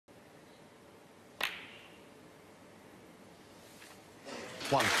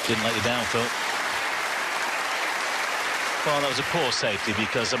One. Didn't let you down, Phil. Well, that was a poor safety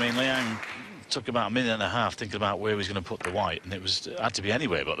because, I mean, Liang took about a minute and a half thinking about where he was going to put the white, and it had to be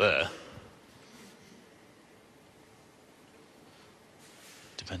anywhere but there.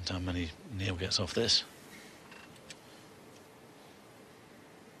 Depends how many Neil gets off this.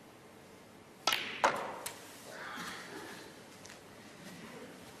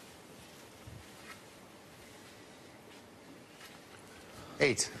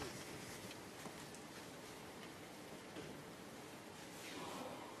 Eight.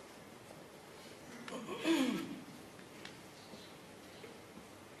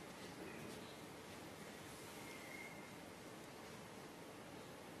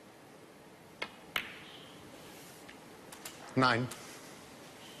 Nine.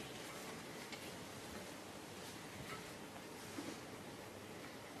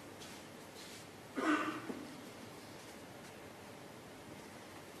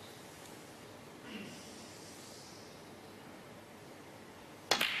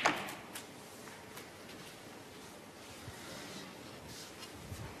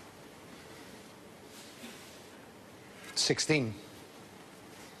 Sixteen.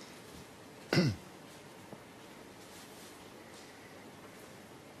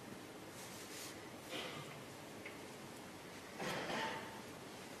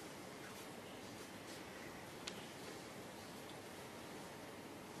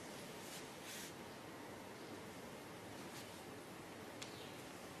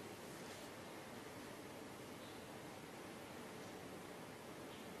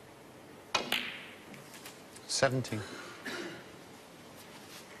 17.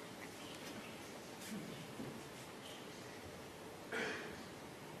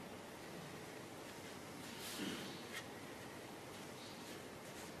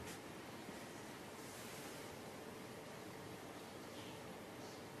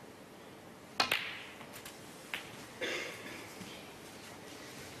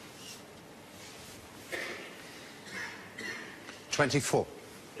 Twenty-four.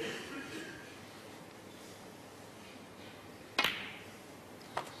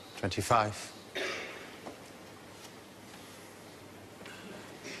 25.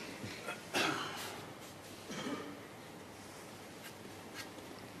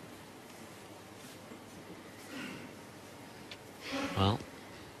 Well, a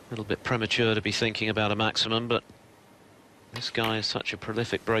little bit premature to be thinking about a maximum, but this guy is such a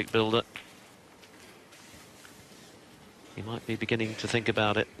prolific break builder. He might be beginning to think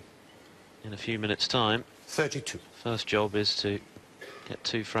about it in a few minutes' time. 32. First job is to get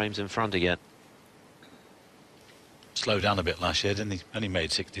 2 frames in front again. Slowed down a bit last year, didn't he? Only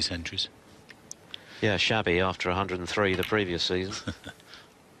made 60 centuries. Yeah, shabby after 103 the previous season.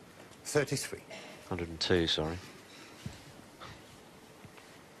 33. 102, sorry.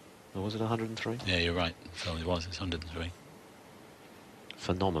 Or was it 103? Yeah, you're right. Phil, it was. It's 103.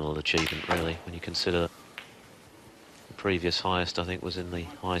 Phenomenal achievement, really, when you consider the previous highest, I think, was in the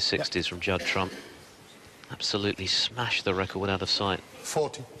high 60s from Judd Trump. Absolutely smashed the record out of sight.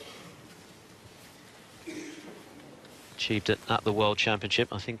 40. Achieved it at the World Championship.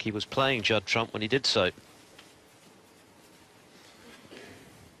 I think he was playing Judd Trump when he did so.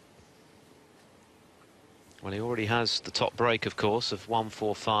 Well, he already has the top break, of course, of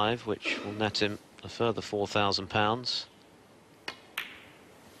 145, which will net him a further £4,000.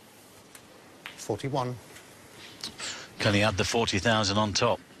 41. Can he add the 40,000 on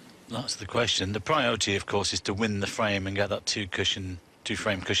top? That's the question. The priority, of course, is to win the frame and get that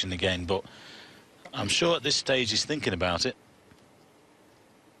two-frame cushion again, but I'm sure at this stage he's thinking about it.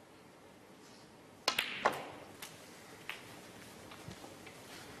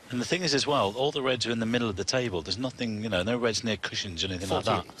 And the thing is as well, all the reds are in the middle of the table. There's nothing, you know, no reds near cushions or anything 48.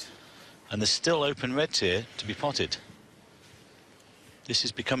 like that. And there's still open reds here to be potted. This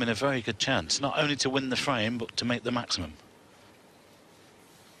is becoming a very good chance, not only to win the frame, but to make the maximum.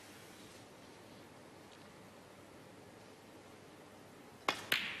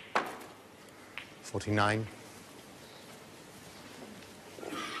 49.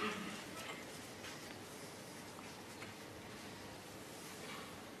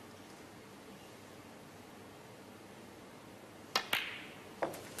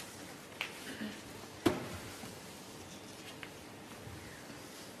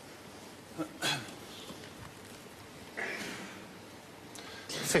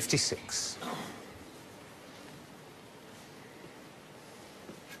 56.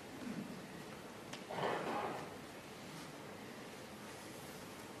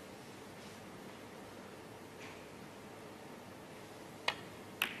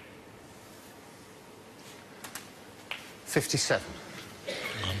 57.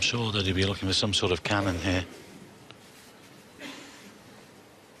 I'm sure that he'll be looking for some sort of cannon here.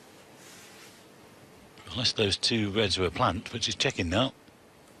 Unless those two reds were a plant, which is checking now.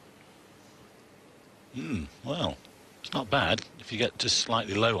 Well, it's not bad if you get just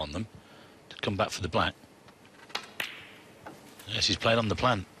slightly low on them to come back for the black. Yes, he's played on the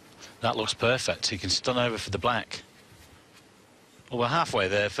plant. That looks perfect. He can stun over for the black. Well, we're halfway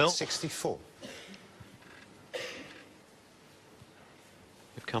there, Phil. 64.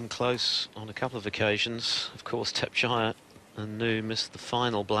 We've come close on a couple of occasions. Of course, Tepchire and Nu missed the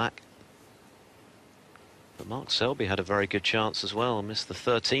final black. But Mark Selby had a very good chance as well. Missed the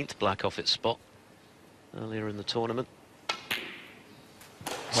 13th black off its spot earlier in the tournament.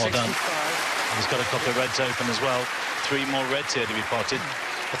 Well done. He's got a couple of reds open as well. 3 more reds here to be potted.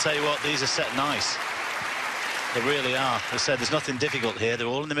 I'll tell you what, these are set nice. They really are. As I said, there's nothing difficult here. They're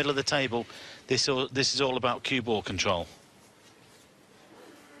all in the middle of the table. This is all about cue ball control.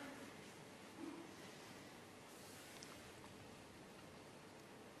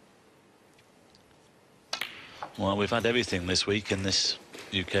 Well, we've had everything this week in this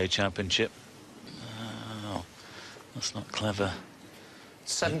UK Championship. Oh, that's not clever.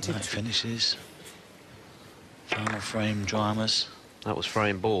 72. Night finishes. Final frame dramas. That was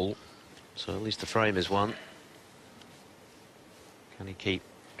frame ball, so at least the frame is one. Can he keep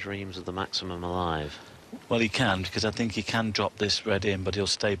dreams of the maximum alive? Well, he can, because I think he can drop this red in, but he'll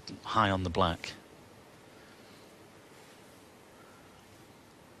stay high on the black.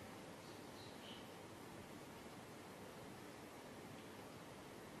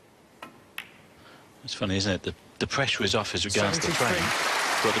 It's funny, isn't it? The pressure is off as regards the frame,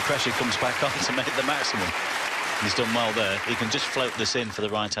 but the pressure comes back on to make the maximum. And he's done well there. He can just float this in for the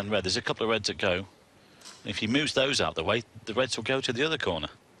right-hand red. There's a couple of reds that go. If he moves those out the way, the reds will go to the other corner.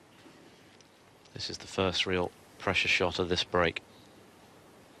 This is the first real pressure shot of this break.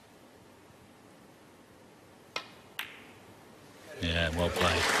 Yeah, well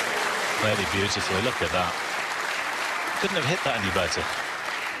played. Played it beautifully. Look at that. Couldn't have hit that any better.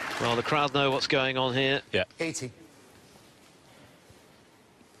 Well, the crowd know what's going on here. Yeah. 80.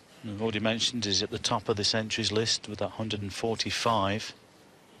 I've already mentioned he's at the top of this entries list with that 145.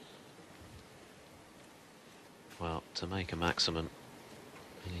 Well, to make a maximum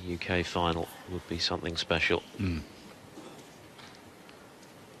in a UK final would be something special.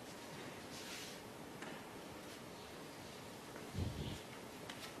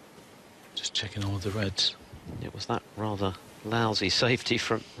 Just checking all of the reds. It was that rather lousy safety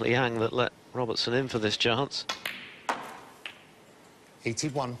from Liang that let Robertson in for this chance.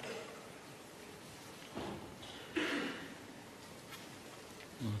 81. Well,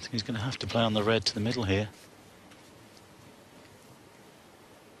 I think he's going to have to play on the red to the middle here.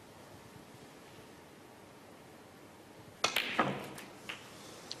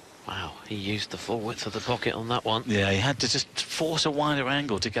 Wow, he used the full width of the pocket on that one. Yeah, he had to just force a wider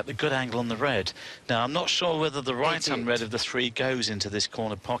angle to get the good angle on the red. Now, I'm not sure whether the right-hand red of the 3 goes into this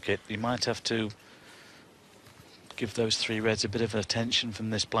corner pocket. You might have to give those 3 reds a bit of attention from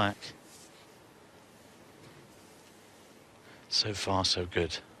this black. So far, so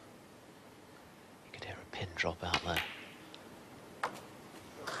good. You could hear a pin drop out there.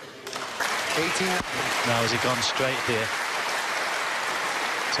 89. Now, has he gone straight here?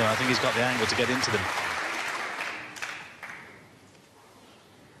 So I think he's got the angle to get into them.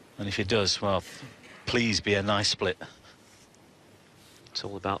 And if he does, well, please be a nice split. It's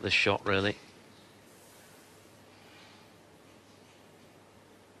all about this shot, really.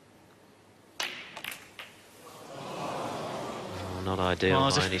 Oh, not ideal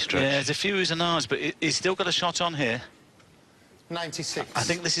by any stretch. Yeah, there's a few oohs and ahs, but he's still got a shot on here. 96. I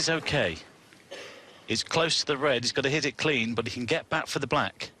think this is okay. It's close to the red. He's got to hit it clean, but he can get back for the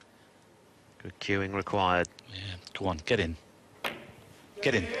black. Good cueing required. Yeah, go on, get in.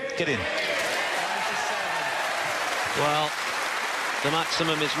 Get in, get in. 97. Well, the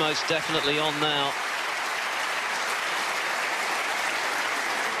maximum is most definitely on now.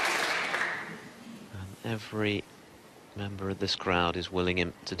 And every member of this crowd is willing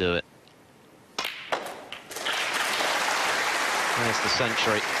him to do it. There's the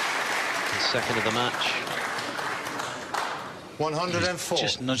century. The second of the match. 104.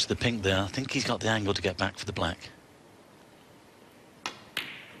 Just nudged the pink there. I think he's got the angle to get back for the black.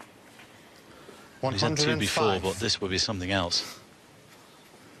 He's had 2 before, but this will be something else.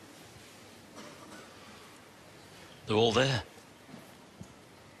 They're all there.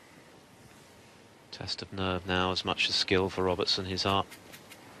 Test of nerve now, as much as skill for Robertson. His heart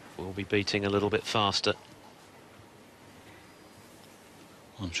will be beating a little bit faster.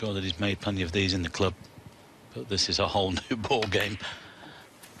 I'm sure that he's made plenty of these in the club, but this is a whole new ball game.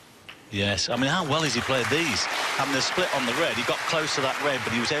 Yes, I mean, how well has he played these? Having the split on the red, he got close to that red,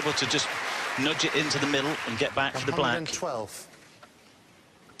 but he was able to just nudge it into the middle and get back for the black. 112.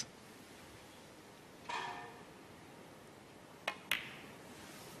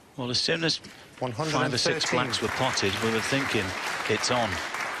 Well, as soon as 113. 5 or 6 blacks were potted, we were thinking, it's on.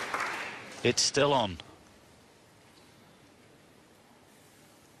 It's still on.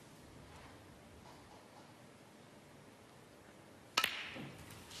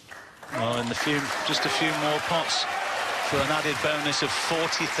 Well, in just a few more pots for an added bonus of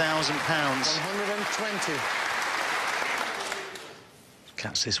 £40,000. 120.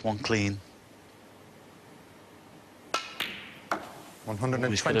 Catch this one clean. He's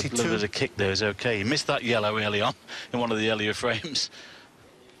got a 122. little bit of kick there, is okay. He missed that yellow early on in one of the earlier frames.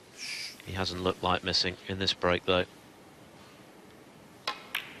 He hasn't looked like missing in this break, though.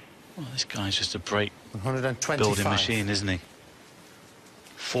 Well, this guy's just a break 125. building machine, isn't he?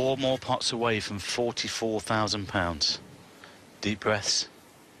 4 more pots away from £44,000. Deep breaths.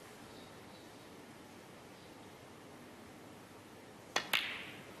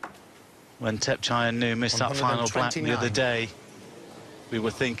 When Tepchai Nu missed that final black the other day, we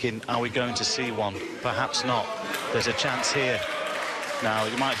were thinking, are we going to see one? Perhaps not. There's a chance here. Now,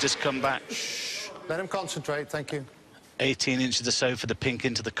 he might just come back. Let him concentrate, thank you. 18 inches or so for the pink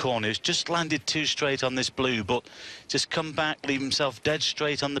into the corner. He's just landed too straight on this blue, but just come back, leave himself dead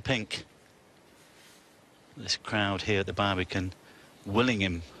straight on the pink. This crowd here at the Barbican willing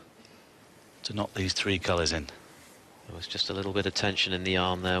him to knock these 3 colours in. There was just a little bit of tension in the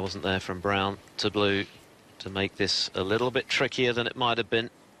arm there, wasn't there, from brown to blue, to make this a little bit trickier than it might have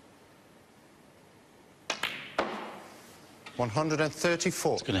been.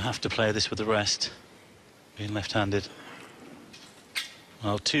 134. He's going to have to play this with the rest, being left-handed.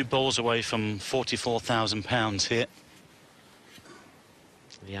 Well, 2 balls away from £44,000 here.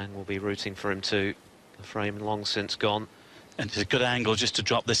 Yang will be rooting for him too. The frame long since gone. And it's a good angle just to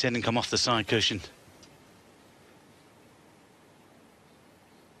drop this in and come off the side cushion.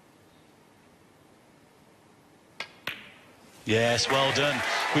 Yes, well done.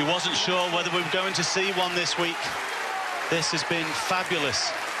 We wasn't sure whether we were going to see one this week. This has been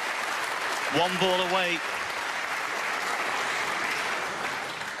fabulous. 1 ball away.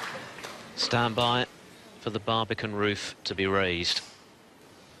 Stand by for the Barbican roof to be raised.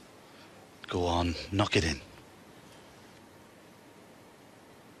 Go on, knock it in.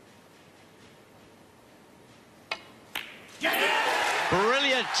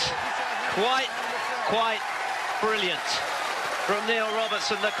 Brilliant. Quite brilliant from Neil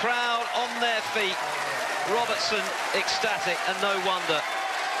Robertson. The crowd on their feet. Robertson ecstatic, and no wonder.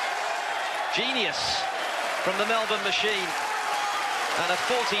 Genius from the Melbourne machine. And a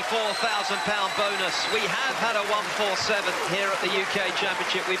 £44,000 bonus. We have had a 147 here at the UK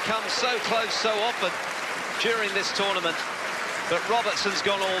Championship. We've come so close so often during this tournament. But Robertson's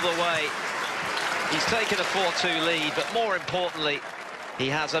gone all the way. He's taken a 4-2 lead, but more importantly, he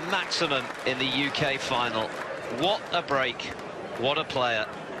has a maximum in the UK final. What a break. What a player.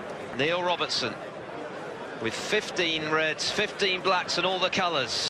 Neil Robertson with 15 reds, 15 blacks and all the colours.